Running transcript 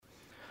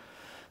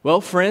Well,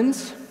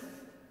 friends,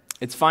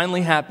 it's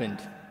finally happened.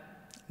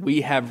 We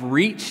have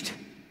reached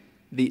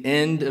the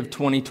end of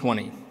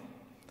 2020.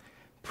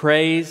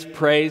 Praise,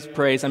 praise,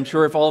 praise. I'm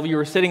sure if all of you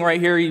were sitting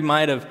right here, you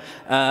might have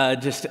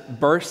just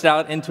burst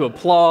out into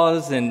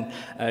applause and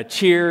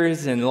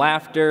cheers and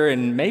laughter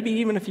and maybe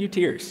even a few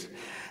tears.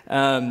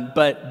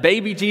 But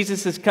baby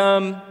Jesus has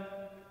come.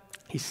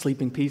 He's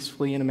sleeping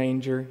peacefully in a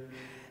manger.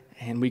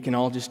 And we can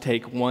all just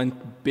take one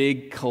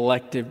big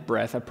collective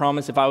breath. I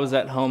promise if I was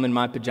at home in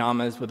my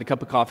pajamas with a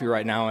cup of coffee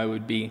right now, I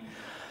would be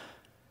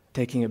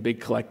taking a big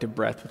collective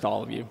breath with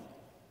all of you.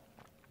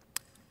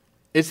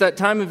 It's that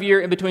time of year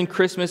in between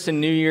Christmas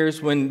and New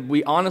Year's when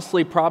we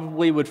honestly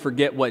probably would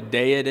forget what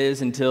day it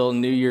is until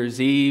New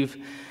Year's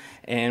Eve.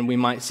 And we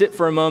might sit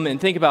for a moment and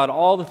think about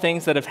all the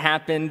things that have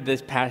happened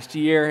this past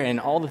year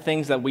and all the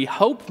things that we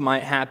hope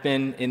might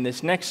happen in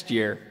this next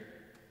year,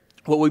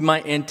 what we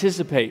might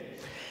anticipate.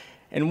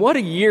 And what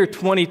a year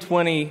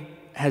 2020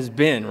 has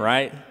been,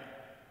 right?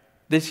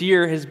 This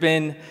year has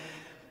been,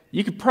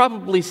 you could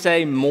probably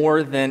say,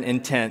 more than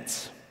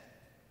intense.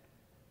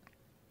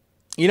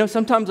 You know,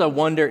 sometimes I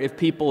wonder if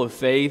people of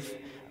faith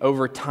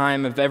over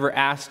time have ever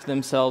asked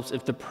themselves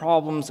if the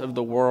problems of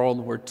the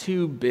world were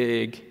too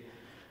big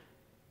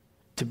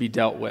to be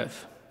dealt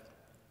with.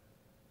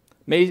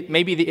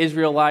 Maybe the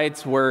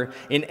Israelites were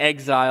in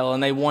exile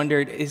and they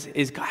wondered,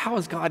 how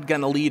is God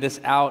going to lead us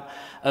out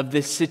of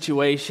this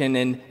situation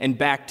and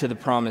back to the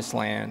promised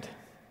land?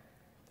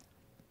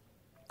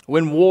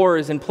 When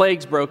wars and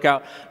plagues broke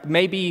out,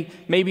 maybe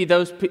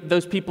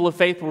those people of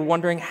faith were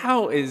wondering,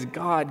 how is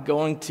God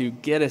going to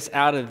get us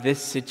out of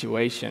this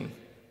situation?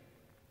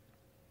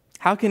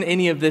 How can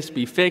any of this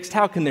be fixed?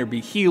 How can there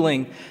be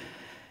healing?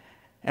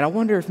 And I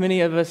wonder if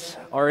many of us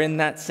are in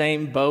that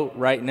same boat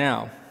right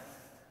now.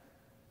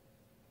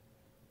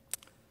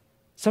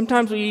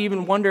 Sometimes we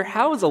even wonder,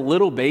 how is a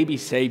little baby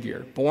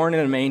Savior born in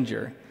a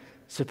manger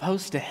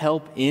supposed to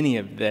help any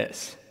of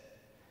this?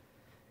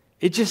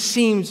 It just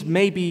seems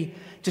maybe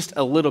just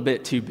a little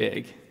bit too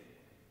big.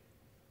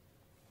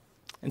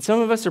 And some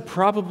of us are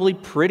probably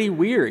pretty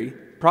weary,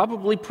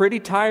 probably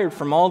pretty tired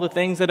from all the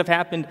things that have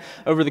happened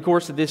over the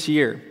course of this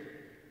year.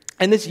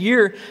 And this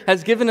year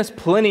has given us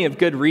plenty of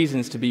good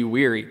reasons to be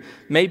weary.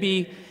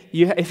 Maybe,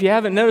 if you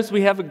haven't noticed,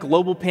 we have a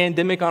global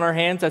pandemic on our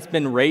hands that's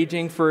been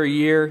raging for a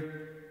year.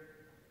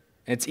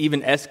 It's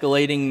even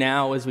escalating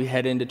now as we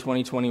head into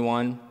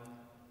 2021.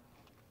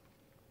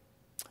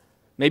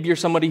 Maybe you're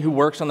somebody who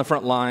works on the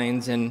front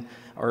lines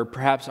or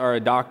perhaps are a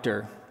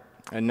doctor,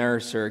 a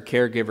nurse, or a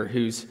caregiver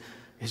who's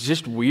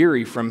just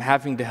weary from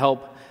having to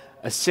help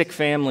a sick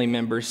family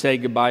member say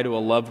goodbye to a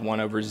loved one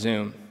over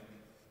Zoom.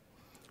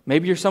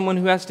 Maybe you're someone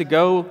who has to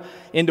go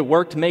into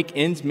work to make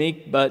ends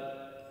meet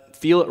but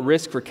feel at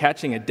risk for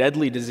catching a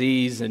deadly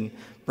disease and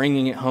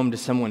bringing it home to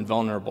someone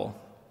vulnerable.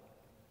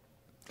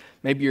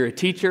 Maybe you're a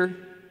teacher,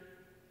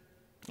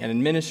 an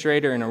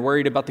administrator, and are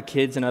worried about the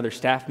kids and other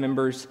staff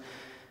members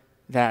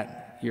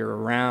that you're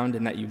around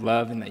and that you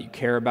love and that you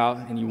care about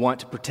and you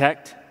want to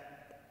protect.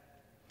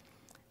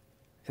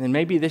 And then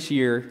maybe this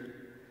year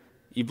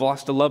you've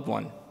lost a loved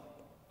one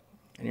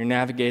and you're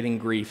navigating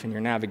grief and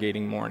you're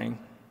navigating mourning.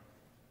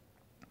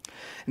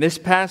 And this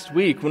past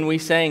week when we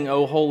sang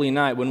 "O Holy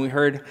Night," when we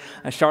heard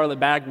Charlotte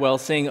Bagwell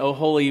sing O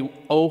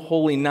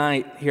Holy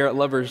Night" here at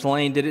Lover's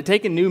Lane, did it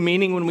take a new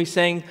meaning when we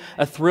sang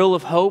 "A Thrill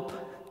of Hope"?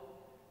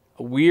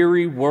 A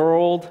weary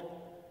world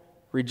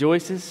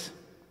rejoices,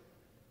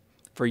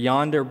 for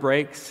yonder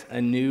breaks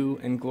a new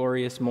and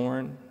glorious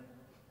morn.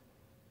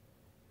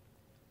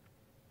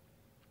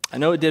 I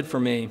know it did for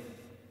me.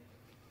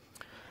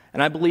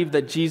 And I believe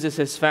that Jesus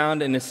has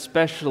found an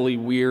especially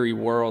weary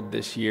world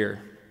this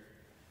year.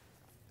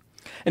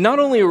 And not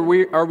only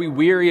are we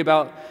weary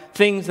about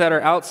things that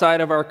are outside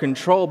of our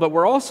control, but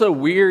we're also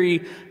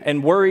weary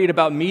and worried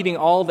about meeting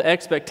all the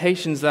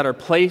expectations that are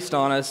placed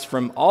on us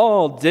from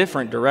all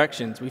different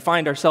directions. We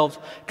find ourselves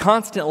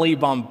constantly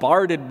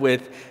bombarded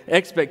with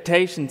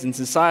expectations and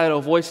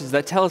societal voices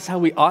that tell us how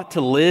we ought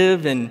to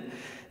live and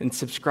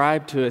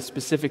subscribe to a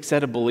specific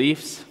set of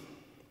beliefs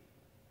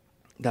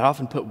that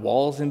often put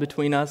walls in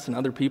between us and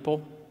other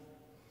people.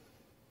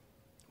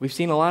 We've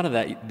seen a lot of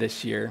that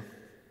this year.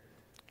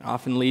 It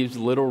often leaves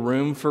little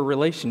room for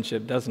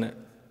relationship, doesn't it?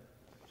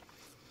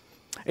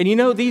 And you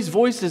know, these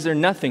voices are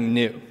nothing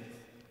new.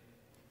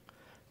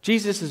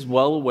 Jesus is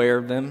well aware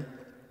of them.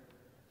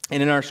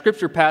 And in our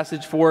scripture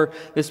passage for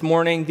this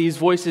morning, these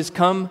voices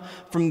come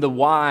from the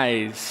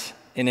wise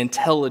and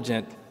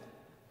intelligent.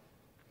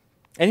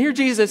 And here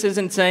Jesus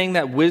isn't saying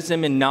that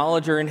wisdom and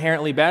knowledge are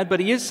inherently bad, but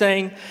he is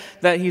saying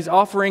that he's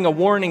offering a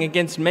warning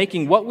against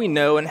making what we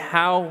know and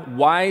how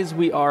wise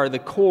we are the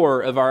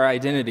core of our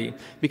identity,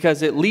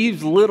 because it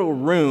leaves little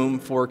room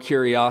for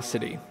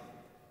curiosity.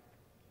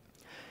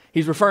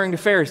 He's referring to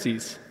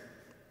Pharisees.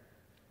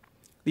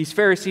 These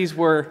Pharisees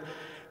were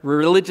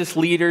religious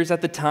leaders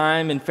at the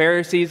time, and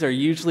Pharisees are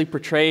usually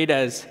portrayed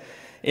as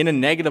in a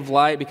negative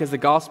light because the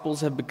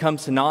Gospels have become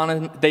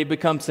synonymous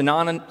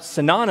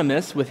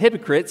with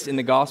hypocrites in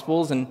the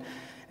Gospels, and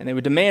and they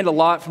would demand a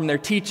lot from their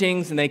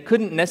teachings, and they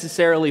couldn't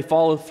necessarily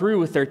follow through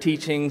with their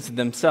teachings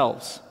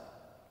themselves.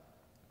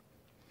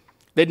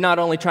 They'd not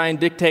only try and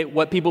dictate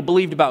what people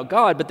believed about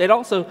God, but they'd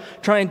also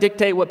try and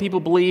dictate what people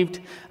believed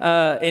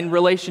in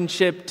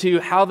relationship to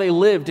how they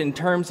lived in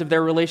terms of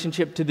their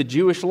relationship to the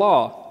Jewish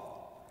law.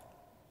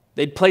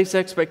 They'd place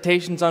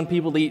expectations on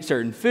people to eat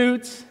certain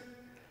foods,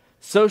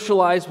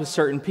 socialize with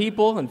certain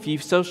people, and if you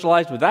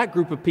socialize with that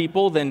group of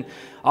people, then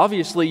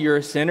obviously you're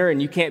a sinner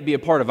and you can't be a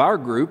part of our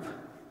group.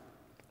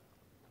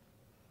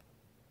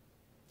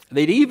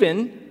 They'd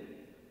even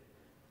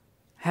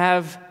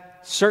have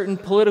certain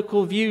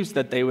political views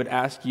that they would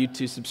ask you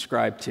to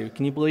subscribe to.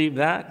 Can you believe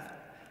that?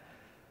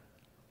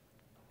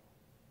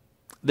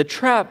 The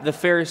trap the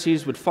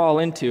Pharisees would fall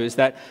into is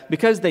that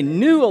because they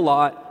knew a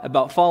lot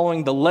about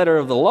following the letter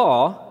of the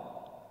law,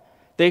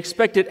 they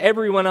expected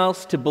everyone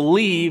else to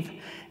believe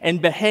and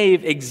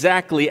behave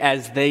exactly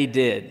as they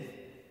did.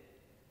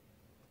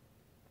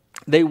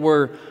 They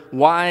were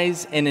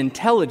wise and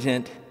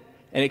intelligent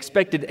and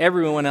expected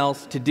everyone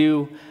else to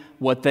do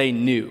what they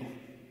knew.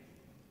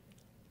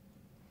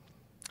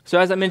 So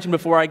as I mentioned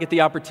before, I get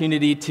the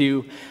opportunity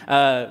to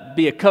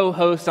be a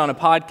co-host on a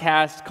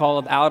podcast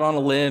called Out on a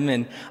Limb,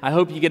 and I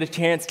hope you get a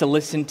chance to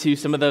listen to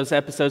some of those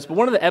episodes. But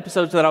one of the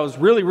episodes that I was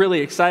really,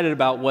 really excited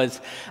about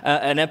was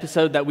an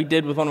episode that we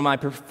did with one of my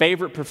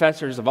favorite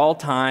professors of all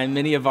time.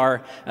 Many of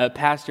our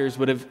pastors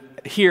would have,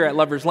 here at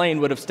Lover's Lane,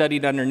 would have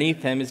studied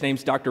underneath him. His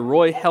name's Dr.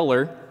 Roy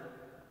Heller.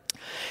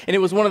 And it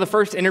was one of the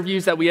first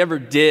interviews that we ever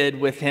did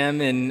with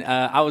him, and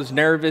I was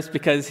nervous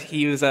because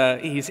he's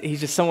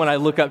just someone I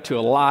look up to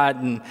a lot,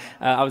 and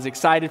I was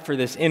excited for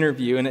this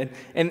interview.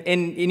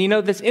 And you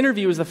know, this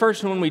interview was the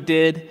first one we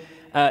did,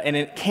 and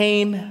it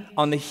came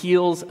on the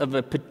heels of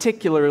a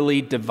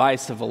particularly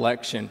divisive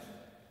election.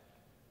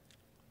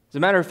 As a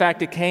matter of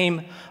fact, it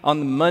came on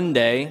the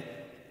Monday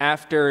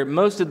after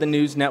most of the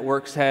news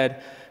networks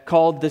had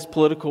called this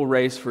political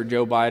race for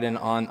Joe Biden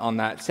on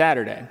that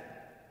Saturday.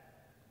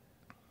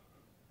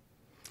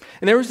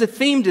 And there was a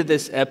theme to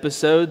this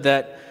episode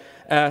that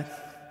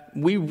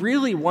we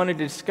really wanted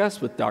to discuss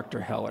with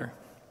Dr. Heller,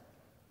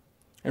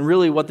 and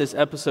really what this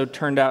episode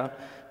turned out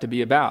to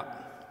be about.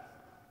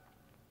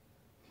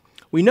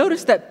 We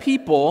noticed that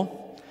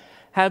people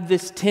have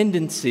this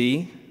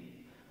tendency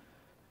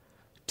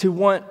to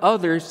want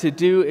others to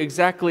do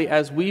exactly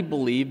as we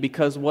believe,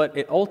 because what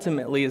it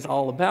ultimately is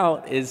all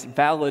about is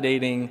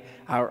validating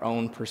our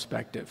own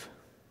perspective.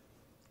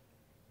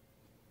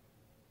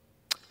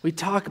 We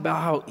talk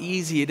about how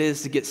easy it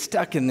is to get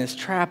stuck in this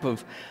trap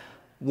of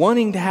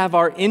wanting to have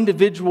our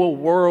individual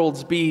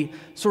worlds be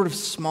sort of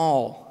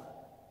small.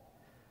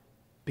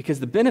 Because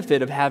the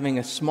benefit of having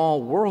a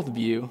small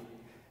worldview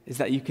is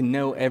that you can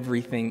know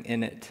everything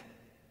in it.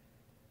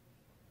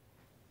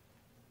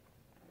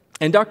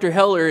 And Dr.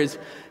 Heller is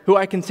who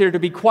I consider to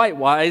be quite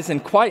wise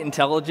and quite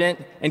intelligent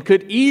and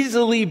could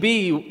easily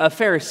be a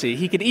Pharisee.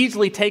 He could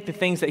easily take the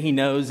things that he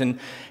knows and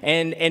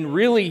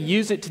really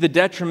use it to the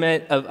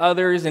detriment of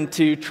others, and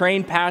to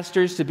train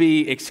pastors to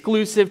be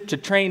exclusive, to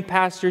train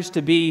pastors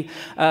to be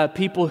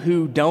people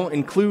who don't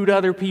include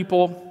other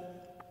people.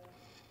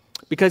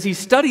 Because he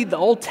studied the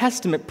Old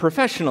Testament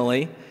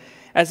professionally,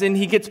 as in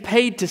he gets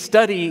paid to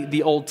study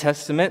the Old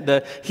Testament,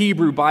 the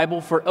Hebrew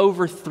Bible, for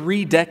over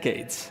 3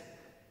 decades.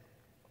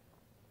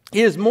 He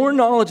has more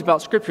knowledge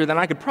about Scripture than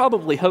I could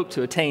probably hope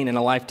to attain in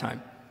a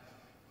lifetime.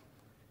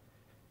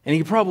 And he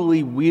could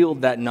probably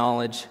wield that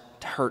knowledge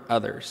to hurt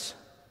others.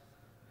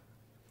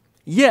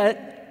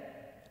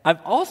 Yet,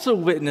 I've also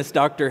witnessed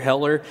Dr.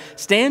 Heller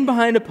stand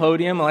behind a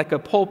podium, like a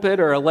pulpit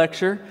or a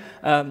lecture,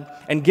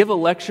 and give a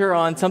lecture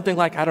on something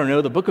like, I don't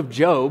know, the book of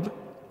Job.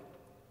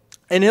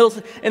 And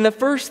the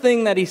first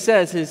thing that he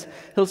says is,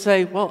 he'll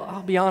say, well,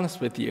 I'll be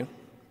honest with you.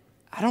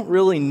 I don't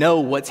really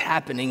know what's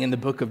happening in the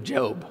book of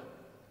Job.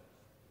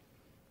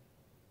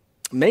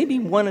 Maybe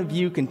one of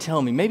you can tell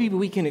me. Maybe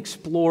we can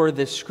explore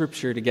this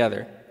scripture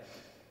together.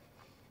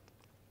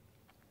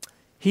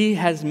 He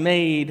has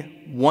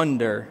made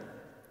wonder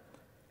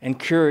and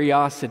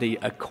curiosity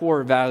a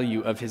core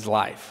value of his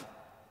life.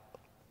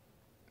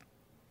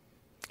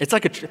 It's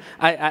like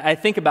I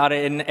think about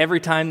it, and every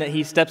time that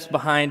he steps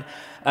behind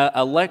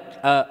a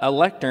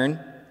lectern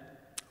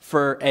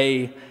for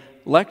a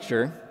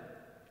lecture,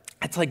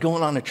 it's like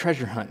going on a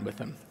treasure hunt with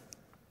him.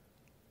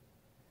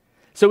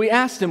 So we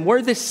asked him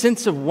where this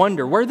sense of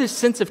wonder, where this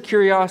sense of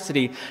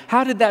curiosity,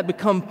 how did that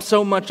become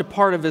so much a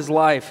part of his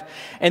life?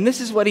 And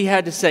this is what he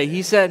had to say.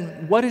 He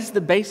said, what is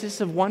the basis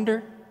of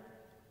wonder?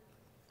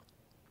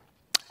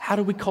 How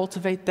do we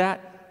cultivate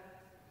that?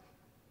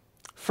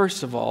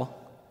 First of all,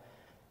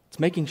 it's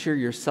making sure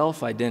your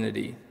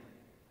self-identity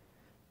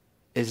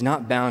is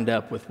not bound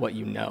up with what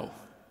you know.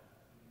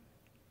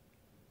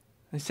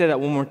 Let me say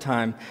that one more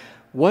time.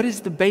 What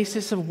is the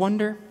basis of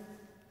wonder?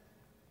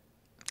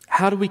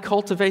 How do we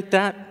cultivate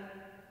that?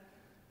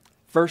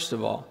 First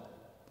of all,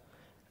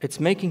 it's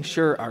making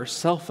sure our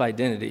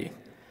self-identity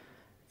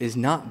is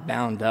not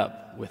bound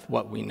up with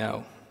what we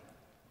know.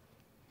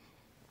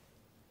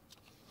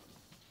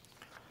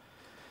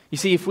 You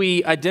see, if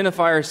we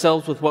identify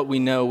ourselves with what we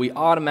know, we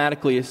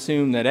automatically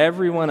assume that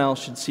everyone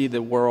else should see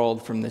the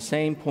world from the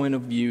same point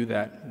of view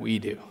that we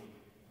do.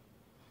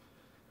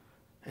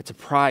 It's a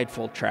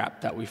prideful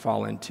trap that we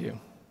fall into.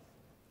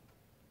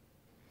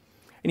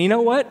 And you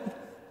know what?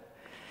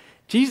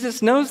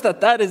 Jesus knows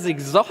that that is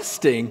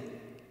exhausting.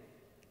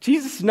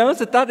 Jesus knows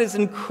that that is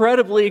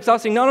incredibly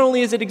exhausting. Not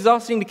only is it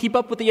exhausting to keep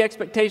up with the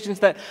expectations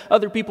that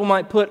other people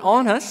might put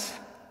on us,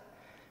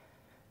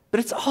 but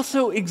it's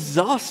also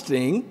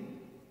exhausting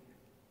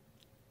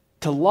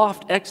to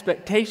loft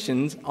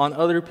expectations on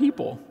other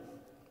people.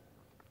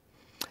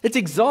 It's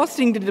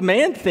exhausting to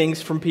demand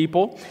things from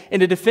people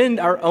and to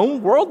defend our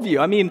own worldview.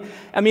 I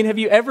mean, have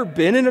you ever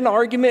been in an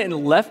argument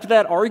and left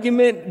that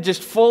argument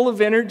just full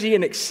of energy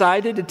and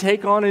excited to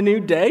take on a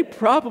new day?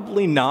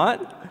 Probably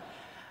not.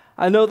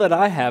 I know that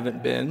I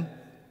haven't been.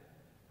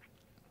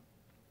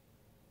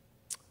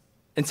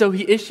 And so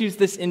he issues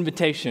this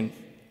invitation.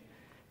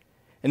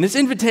 And this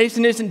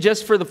invitation isn't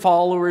just for the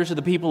followers or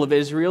the people of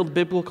Israel. The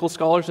biblical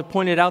scholars have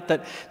pointed out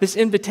that this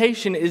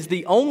invitation is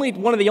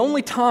one of the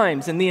only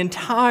times in the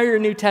entire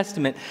New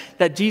Testament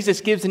that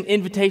Jesus gives an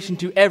invitation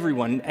to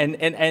everyone.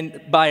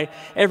 And by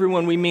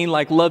everyone, we mean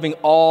like loving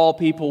all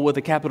people with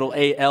a capital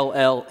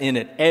A-L-L in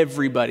it,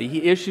 everybody.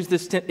 He issues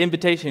this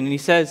invitation and he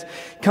says,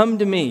 "Come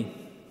to me,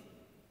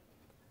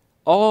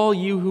 all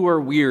you who are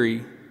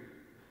weary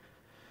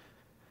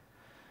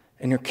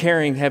and are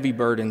carrying heavy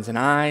burdens, and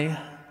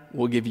I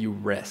will give you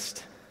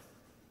rest.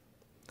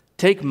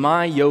 Take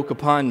my yoke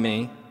upon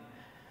me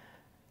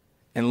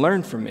and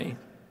learn from me.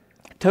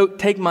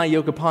 Take my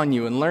yoke upon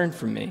you and learn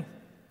from me.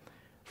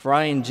 For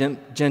I am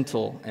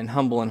gentle and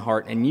humble in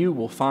heart, and you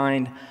will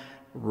find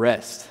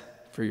rest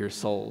for your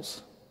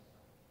souls."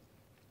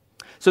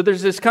 So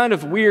there's this kind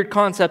of weird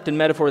concept and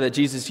metaphor that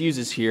Jesus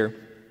uses here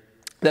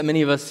that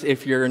many of us,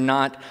 if you're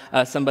not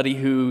somebody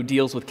who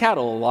deals with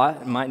cattle a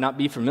lot, might not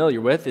be familiar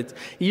with.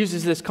 He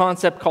uses this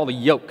concept called a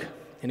yoke.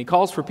 And he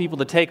calls for people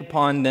to take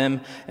upon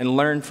them and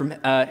learn from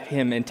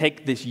him and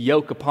take this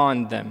yoke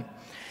upon them.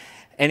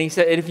 And he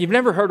said, if you've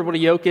never heard of what a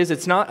yoke is,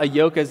 it's not a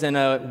yoke as in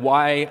a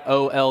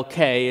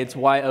Y-O-L-K, it's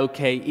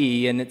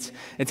Y-O-K-E, and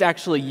it's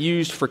actually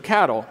used for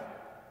cattle.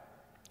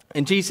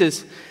 And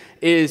Jesus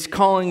is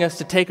calling us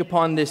to take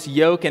upon this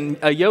yoke, and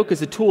a yoke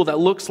is a tool that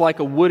looks like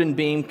a wooden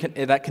beam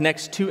that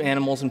connects two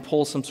animals and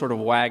pulls some sort of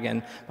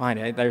wagon behind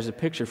it. There's a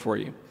picture for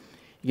you.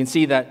 You can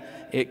see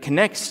that it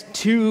connects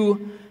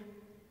two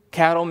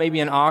cattle, maybe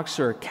an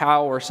ox or a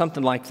cow or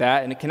something like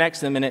that, and it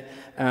connects them, and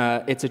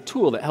it's a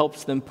tool that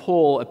helps them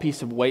pull a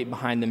piece of weight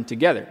behind them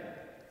together.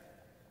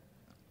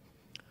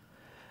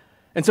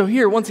 And so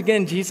here, once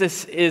again,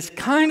 Jesus is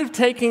kind of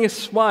taking a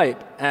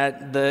swipe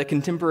at the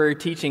contemporary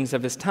teachings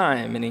of his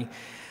time, and he,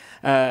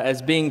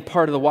 as being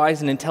part of the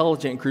wise and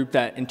intelligent group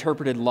that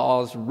interpreted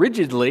laws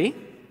rigidly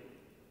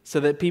so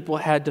that people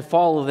had to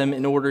follow them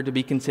in order to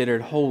be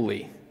considered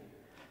holy.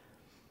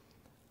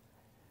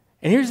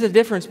 And here's the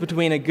difference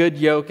between a good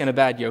yoke and a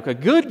bad yoke. A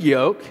good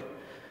yoke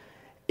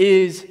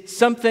is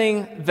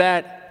something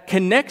that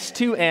connects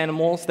two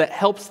animals, that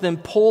helps them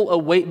pull a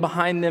weight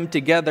behind them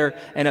together,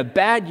 and a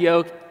bad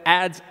yoke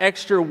adds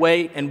extra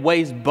weight and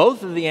weighs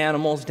both of the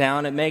animals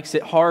down. It makes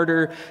it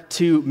harder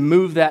to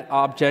move that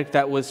object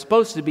that was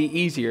supposed to be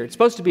easier. It's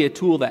supposed to be a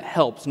tool that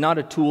helps, not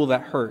a tool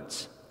that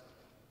hurts.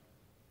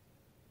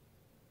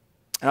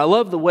 And I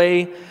love the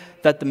way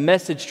that the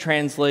Message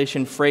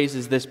translation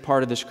phrases this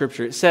part of the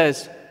scripture. It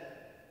says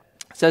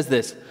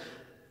this: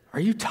 "Are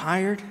you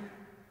tired?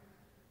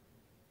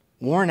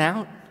 Worn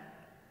out?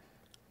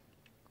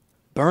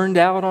 Burned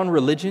out on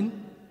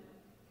religion?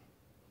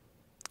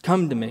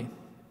 Come to me.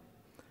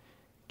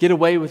 Get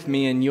away with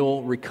me and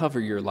you'll recover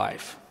your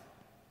life.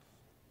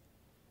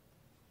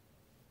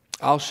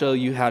 I'll show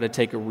you how to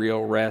take a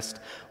real rest.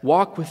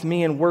 Walk with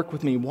me and work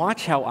with me.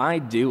 Watch how I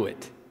do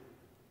it.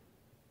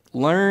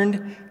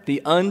 Learn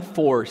the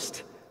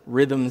unforced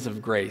rhythms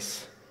of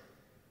grace.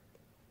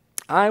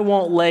 I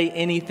won't lay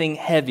anything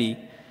heavy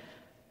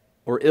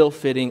or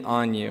ill-fitting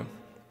on you."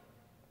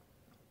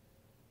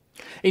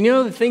 And you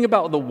know the thing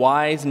about the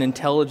wise and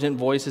intelligent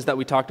voices that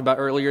we talked about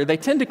earlier, they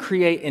tend to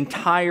create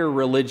entire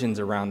religions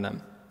around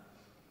them.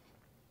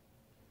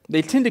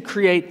 They tend to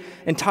create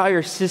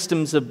entire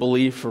systems of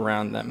belief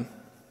around them.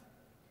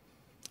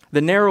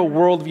 The narrow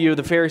worldview of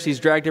the Pharisees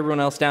dragged everyone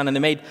else down, and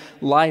they made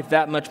life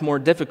that much more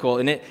difficult.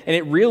 And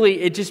it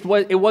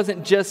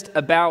wasn't just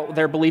about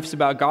their beliefs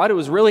about God. It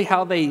was really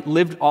how they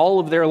lived all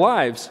of their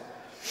lives.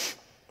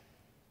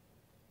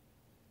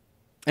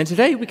 And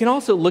today we can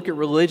also look at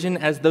religion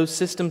as those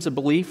systems of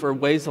belief or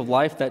ways of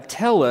life that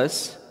tell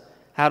us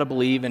how to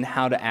believe and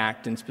how to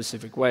act in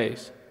specific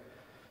ways.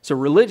 So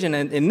religion,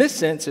 in this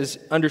sense, is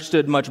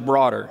understood much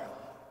broader.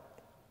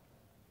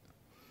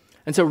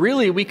 And so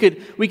really, we could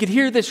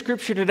hear this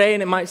scripture today,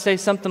 and it might say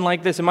something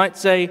like this. It might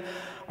say,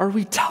 "Are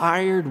we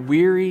tired,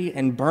 weary,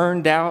 and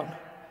burned out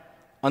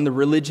on the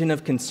religion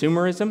of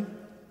consumerism?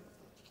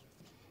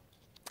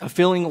 A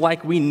feeling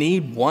like we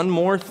need one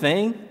more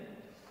thing?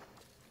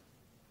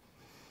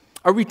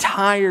 Are we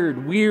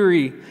tired,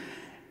 weary,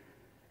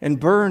 and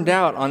burned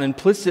out on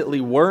implicitly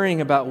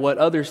worrying about what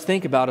others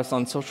think about us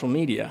on social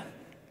media?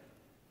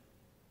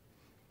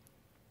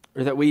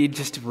 Or that we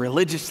just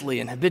religiously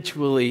and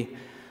habitually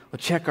will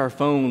check our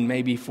phone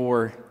maybe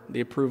for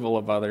the approval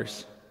of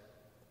others?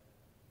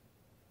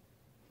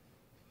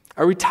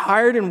 Are we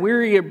tired and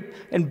weary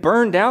and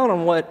burned out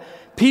on what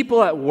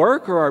people at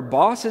work or our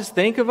bosses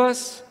think of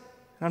us?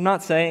 I'm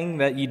not saying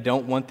that you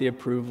don't want the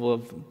approval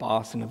of the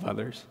boss and of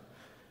others.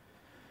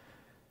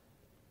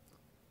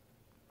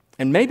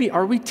 And maybe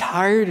are we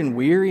tired and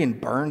weary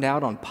and burned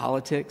out on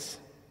politics?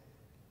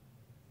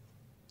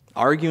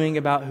 Arguing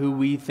about who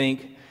we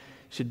think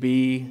should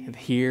be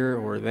here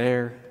or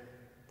there?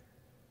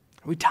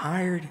 Are we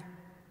tired?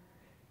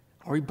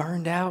 Are we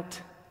burned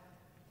out?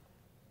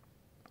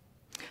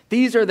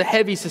 These are the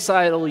heavy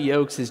societal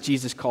yokes, as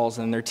Jesus calls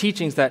them. They're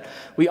teachings that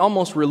we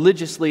almost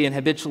religiously and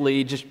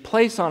habitually just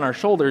place on our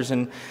shoulders,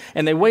 and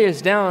they weigh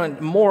us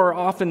down more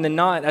often than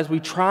not as we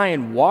try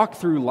and walk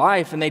through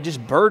life, and they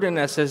just burden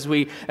us as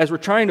we're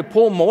trying to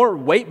pull more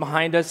weight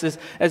behind us,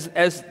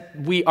 as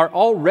we are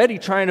already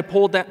trying to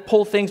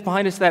pull things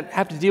behind us that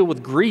have to deal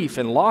with grief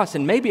and loss,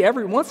 and maybe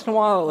every once in a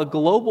while a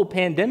global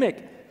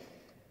pandemic.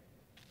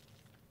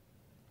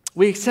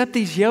 We accept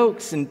these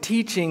yokes and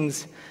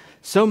teachings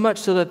so much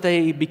so that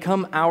they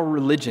become our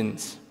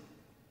religions.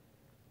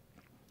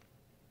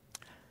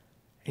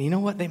 And you know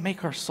what? They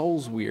make our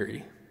souls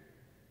weary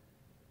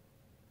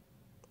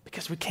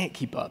because we can't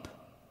keep up.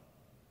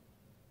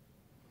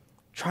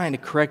 Trying to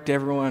correct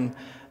everyone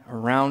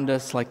around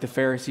us like the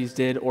Pharisees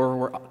did, or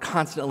we're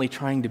constantly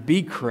trying to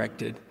be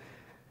corrected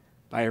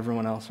by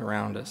everyone else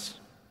around us.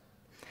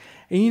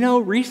 And you know,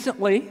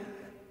 recently,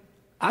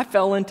 I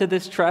fell into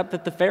this trap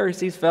that the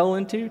Pharisees fell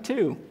into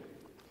too.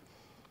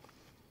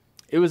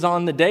 It was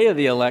on the day of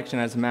the election,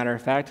 as a matter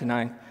of fact, and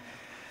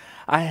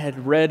I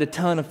had read a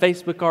ton of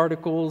Facebook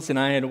articles, and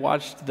I had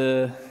watched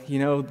the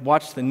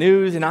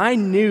news, and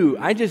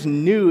I just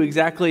knew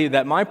exactly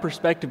that my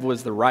perspective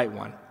was the right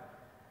one.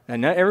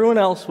 And everyone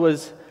else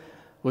was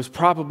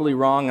probably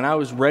wrong, and I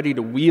was ready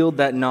to wield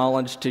that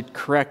knowledge to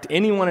correct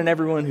anyone and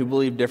everyone who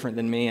believed different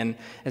than me. And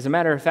as a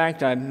matter of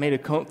fact, I made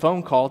a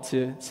phone call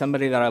to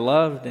somebody that I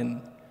loved,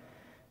 and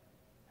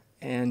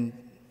the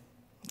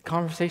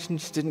conversation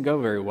just didn't go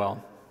very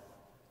well.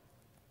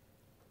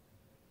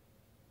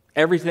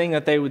 Everything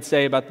that they would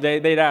say about the day,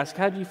 they'd ask,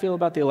 "How do you feel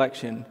about the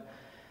election?"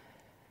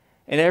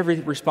 And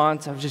every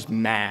response, I was just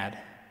mad.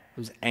 It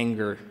was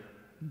anger,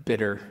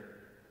 bitter.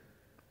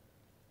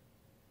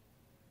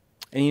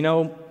 And you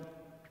know,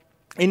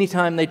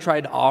 anytime they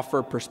tried to offer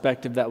a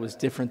perspective that was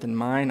different than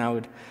mine, I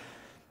would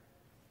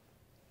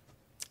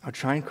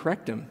try and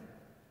correct them.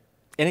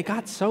 And it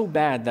got so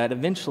bad that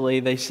eventually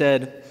they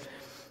said,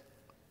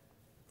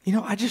 "You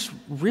know, I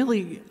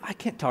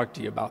can't talk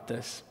to you about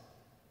this.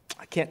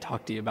 I can't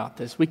talk to you about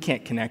this. We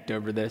can't connect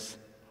over this."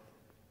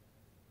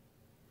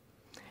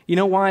 You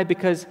know why?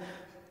 Because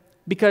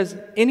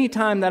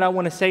anytime that I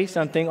want to say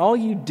something, all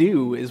you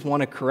do is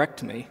want to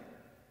correct me.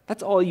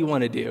 That's all you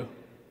want to do.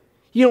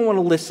 You don't want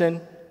to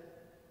listen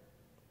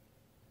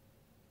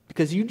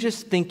because you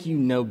just think you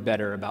know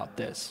better about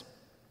this.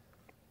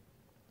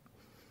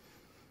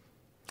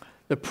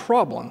 The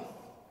problem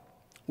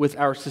with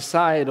our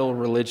societal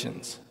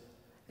religions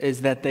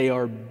is that they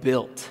are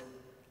built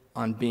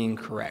on being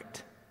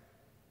correct.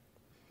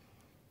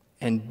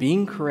 And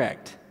being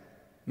correct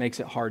makes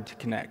it hard to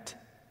connect.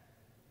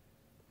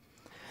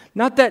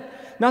 Not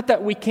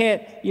that we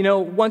can't,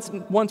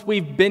 once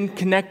we've been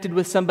connected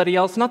with somebody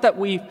else, not that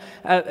we've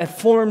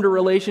formed a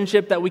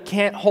relationship that we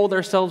can't hold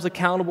ourselves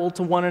accountable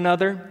to one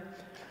another,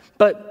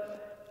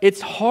 but it's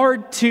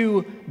hard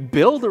to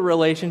build a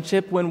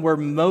relationship when we're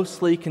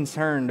mostly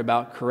concerned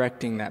about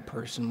correcting that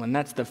person, when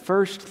that's the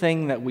first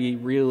thing that we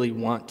really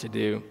want to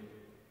do.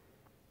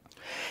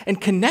 And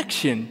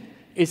connection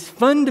is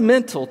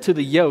fundamental to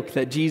the yoke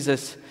that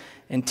Jesus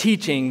and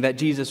teaching that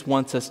Jesus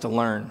wants us to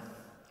learn.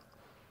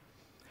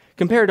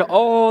 Compared to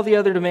all the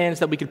other demands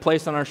that we could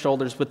place on our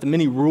shoulders with the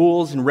many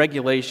rules and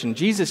regulations,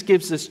 Jesus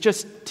gives us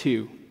just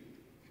two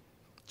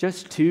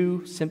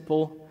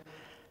simple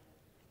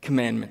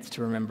commandments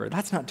to remember.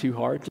 That's not too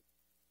hard.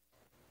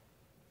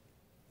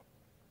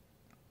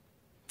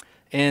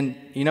 And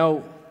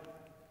you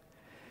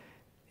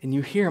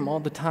hear them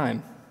all the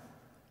time.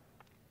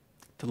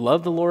 To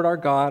love the Lord our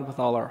God with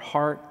all our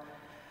heart,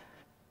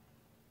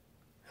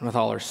 and with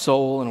all our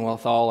soul, and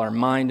with all our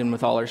mind, and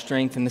with all our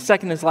strength. And the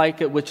second is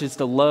like it, which is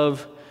to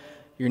love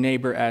your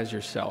neighbor as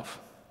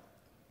yourself.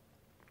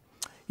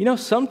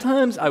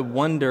 Sometimes I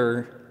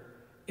wonder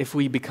if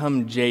we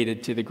become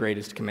jaded to the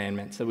greatest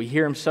commandments, that we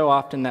hear them so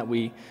often that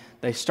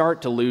they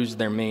start to lose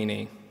their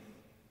meaning.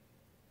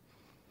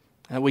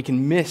 And that we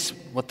can miss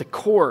what the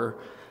core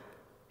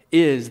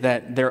is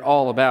that they're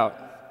all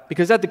about.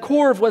 Because at the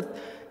core of what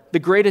the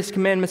greatest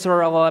commandments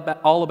are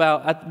all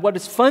about, what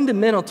is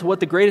fundamental to what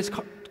the greatest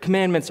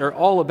commandments are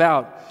all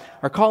about,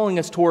 are calling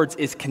us towards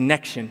is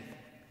connection.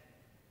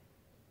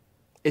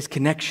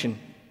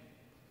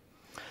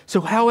 So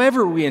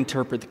however we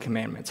interpret the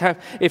commandments,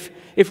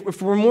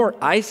 if we're more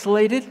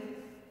isolated,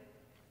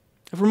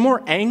 if we're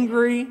more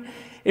angry,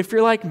 if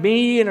you're like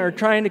me and are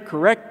trying to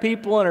correct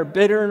people and are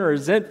bitter and are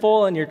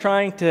resentful and you're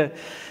trying to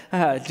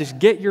just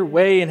get your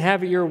way and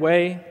have it your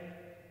way,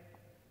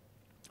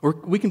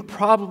 we can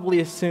probably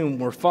assume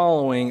we're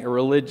following a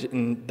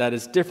religion that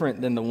is different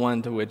than the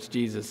one to which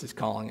Jesus is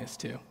calling us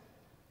to.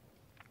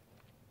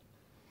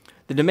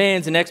 The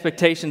demands and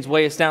expectations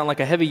weigh us down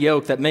like a heavy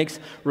yoke that makes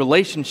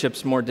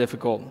relationships more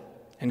difficult,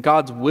 and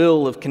God's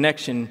will of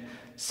connection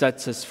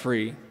sets us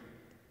free.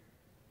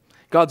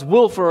 God's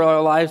will for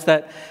our lives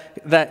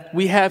that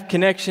we have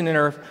connection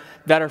and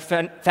that are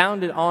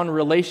founded on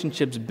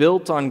relationships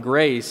built on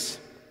grace,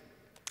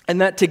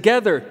 and that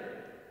together,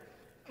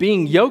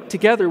 being yoked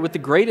together with the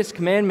greatest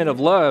commandment of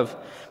love,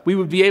 we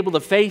would be able to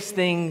face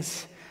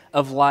things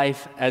of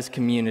life as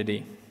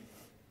community.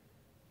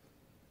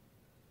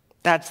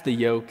 That's the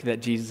yoke that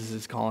Jesus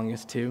is calling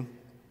us to.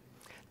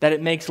 That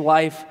it makes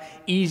life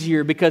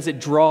easier because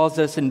it draws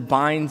us and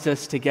binds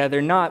us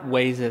together, not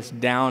weighs us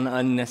down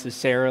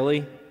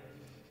unnecessarily.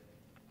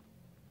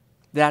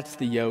 That's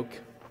the yoke.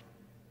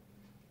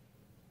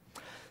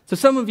 So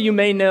some of you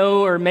may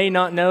know or may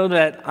not know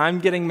that I'm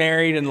getting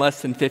married in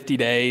less than 50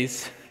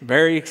 days.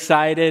 Very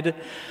excited.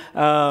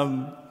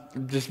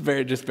 Just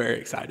very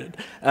excited.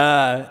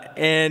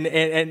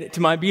 And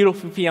to my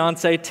beautiful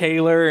fiance,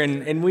 Taylor,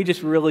 and we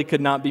just really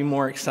could not be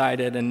more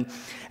excited. And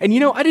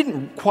I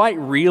didn't quite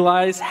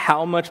realize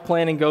how much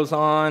planning goes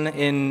on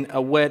in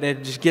a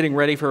wedding, just getting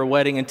ready for a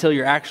wedding until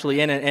you're actually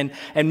in it.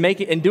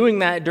 And doing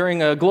that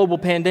during a global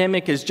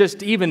pandemic is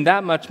just even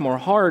that much more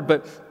hard.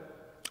 But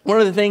one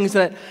of the things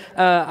that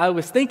I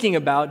was thinking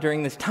about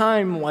during this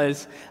time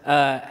was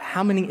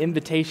how many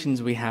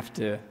invitations we have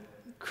to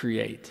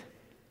create.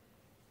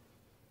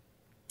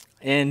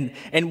 And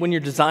when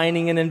you're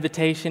designing an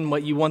invitation,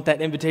 what you want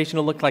that invitation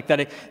to look like,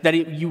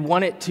 you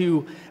want it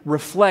to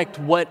reflect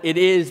what it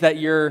is that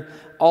you're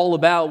all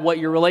about, what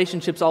your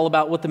relationship's all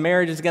about, what the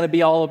marriage is going to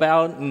be all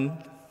about.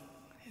 And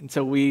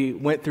so we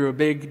went through a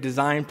big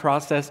design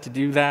process to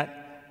do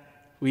that.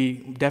 We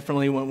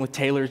definitely went with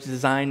Taylor's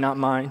design, not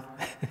mine.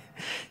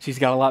 She's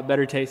got a lot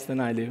better taste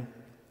than I do.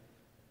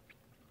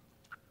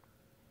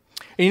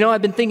 And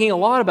I've been thinking a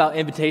lot about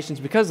invitations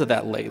because of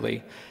that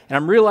lately. And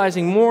I'm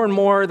realizing more and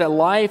more that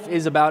life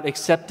is about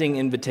accepting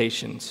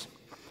invitations.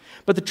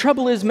 But the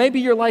trouble is, maybe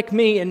you're like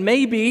me, and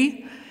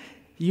maybe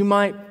you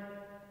might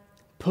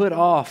put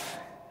off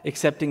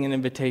accepting an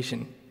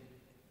invitation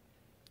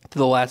to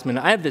the last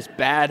minute. I have this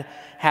bad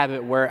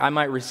habit where I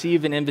might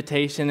receive an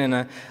invitation,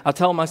 and I'll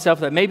tell myself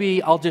that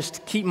maybe I'll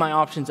just keep my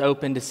options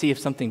open to see if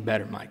something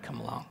better might come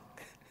along.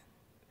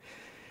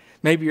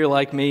 Maybe you're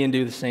like me and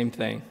do the same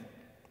thing.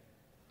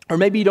 Or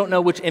maybe you don't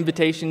know which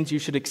invitations you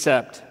should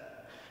accept.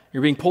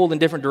 You're being pulled in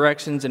different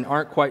directions and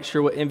aren't quite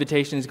sure what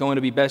invitation is going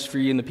to be best for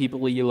you and the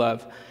people you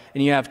love,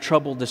 and you have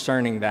trouble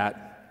discerning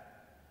that.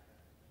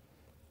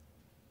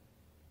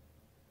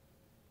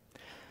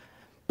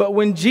 But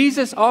when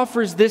Jesus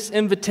offers this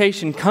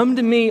invitation, "Come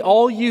to me,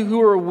 all you who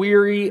are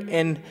weary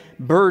and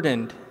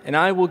burdened, and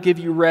I will give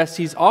you rest,"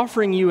 he's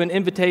offering you an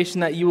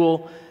invitation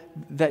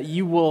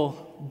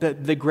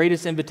the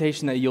greatest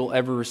invitation that you'll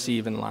ever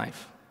receive in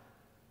life.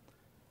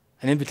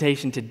 An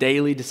invitation to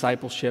daily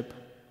discipleship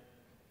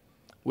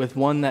with the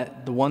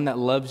one that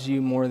loves you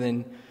more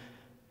than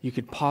you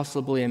could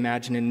possibly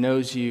imagine and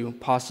knows you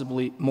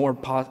possibly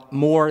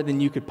more than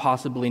you could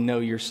possibly know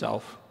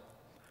yourself.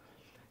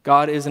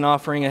 God isn't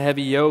offering a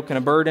heavy yoke and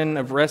a burden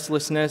of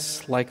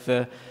restlessness like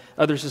the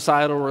other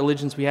societal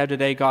religions we have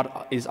today.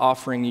 God is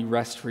offering you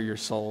rest for your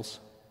souls.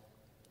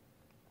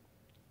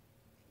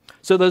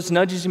 So those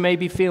nudges you may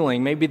be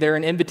feeling, maybe they're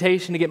an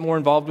invitation to get more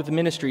involved with the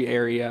ministry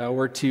area,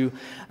 or to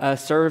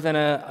serve in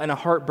a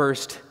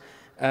Heartburst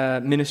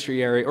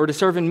ministry area, or to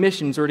serve in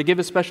missions, or to give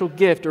a special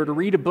gift, or to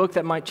read a book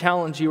that might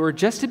challenge you, or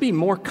just to be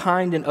more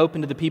kind and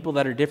open to the people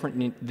that are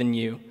different than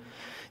you.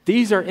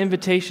 These are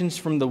invitations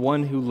from the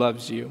one who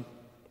loves you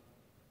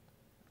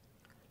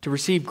to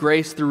receive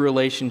grace through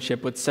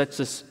relationship, which sets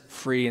us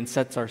free and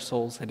sets our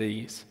souls at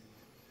ease.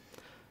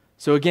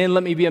 So again,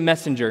 let me be a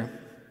messenger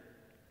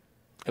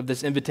of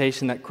this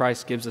invitation that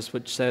Christ gives us,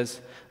 which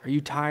says, are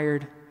you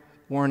tired,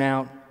 worn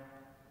out,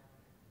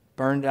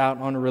 burned out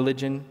on a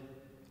religion?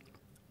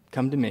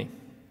 Come to me.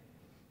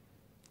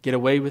 Get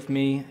away with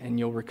me, and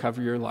you'll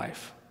recover your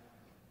life.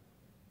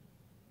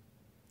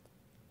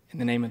 In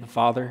the name of the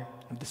Father,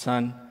 of the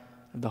Son,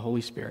 of the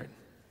Holy Spirit.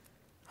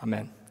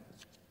 Amen.